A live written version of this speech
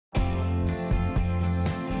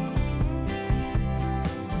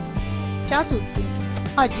Ciao a tutti!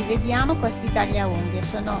 Oggi vediamo questi tagliaunghie,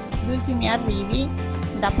 sono gli ultimi arrivi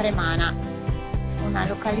da Premana, una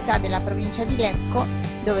località della provincia di Lecco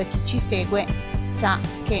dove chi ci segue sa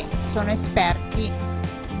che sono esperti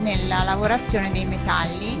nella lavorazione dei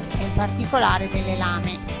metalli e in particolare delle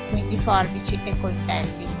lame, quindi forbici e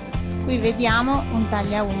coltelli. Qui vediamo un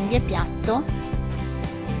tagliaunghie piatto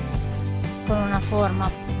con una forma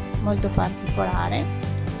molto particolare,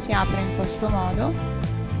 si apre in questo modo.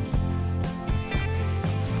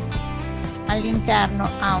 All'interno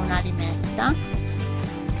ha una limetta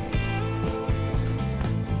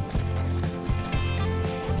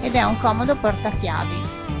ed è un comodo portachiavi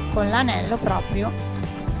con l'anello proprio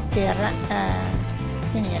per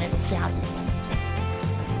tenere le chiavi.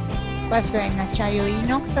 Questo è in acciaio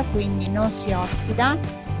inox, quindi non si ossida,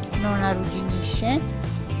 non arrugginisce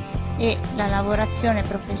e la lavorazione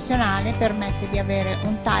professionale permette di avere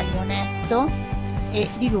un taglio netto e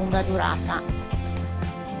di lunga durata.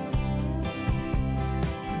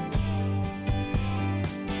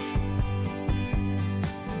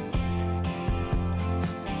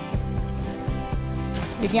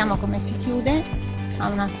 Vediamo come si chiude, ha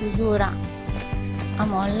una chiusura a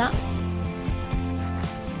molla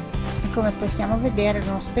e come possiamo vedere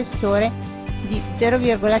uno spessore di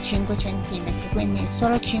 0,5 cm, quindi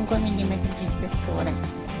solo 5 mm di spessore.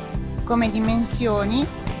 Come dimensioni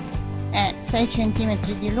è 6 cm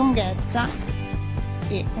di lunghezza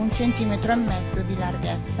e 1,5 cm di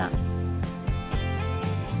larghezza,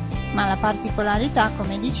 ma la particolarità,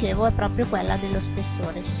 come dicevo, è proprio quella dello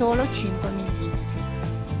spessore, solo 5 mm.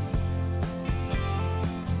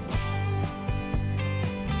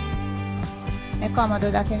 È comodo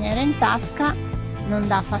da tenere in tasca, non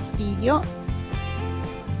dà fastidio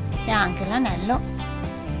e ha anche l'anello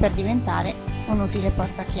per diventare un utile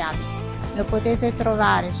portachiavi. Lo potete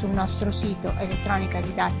trovare sul nostro sito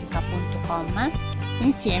elettronicadidattica.com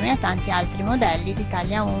insieme a tanti altri modelli di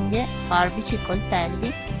tagliaunghie, forbici,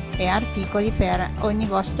 coltelli e articoli per ogni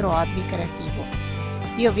vostro hobby creativo.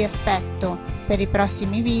 Io vi aspetto per i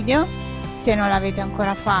prossimi video. Se non l'avete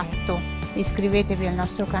ancora fatto, iscrivetevi al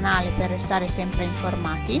nostro canale per restare sempre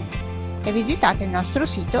informati e visitate il nostro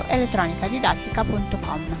sito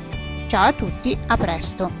elettronicadidattica.com. Ciao a tutti, a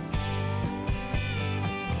presto!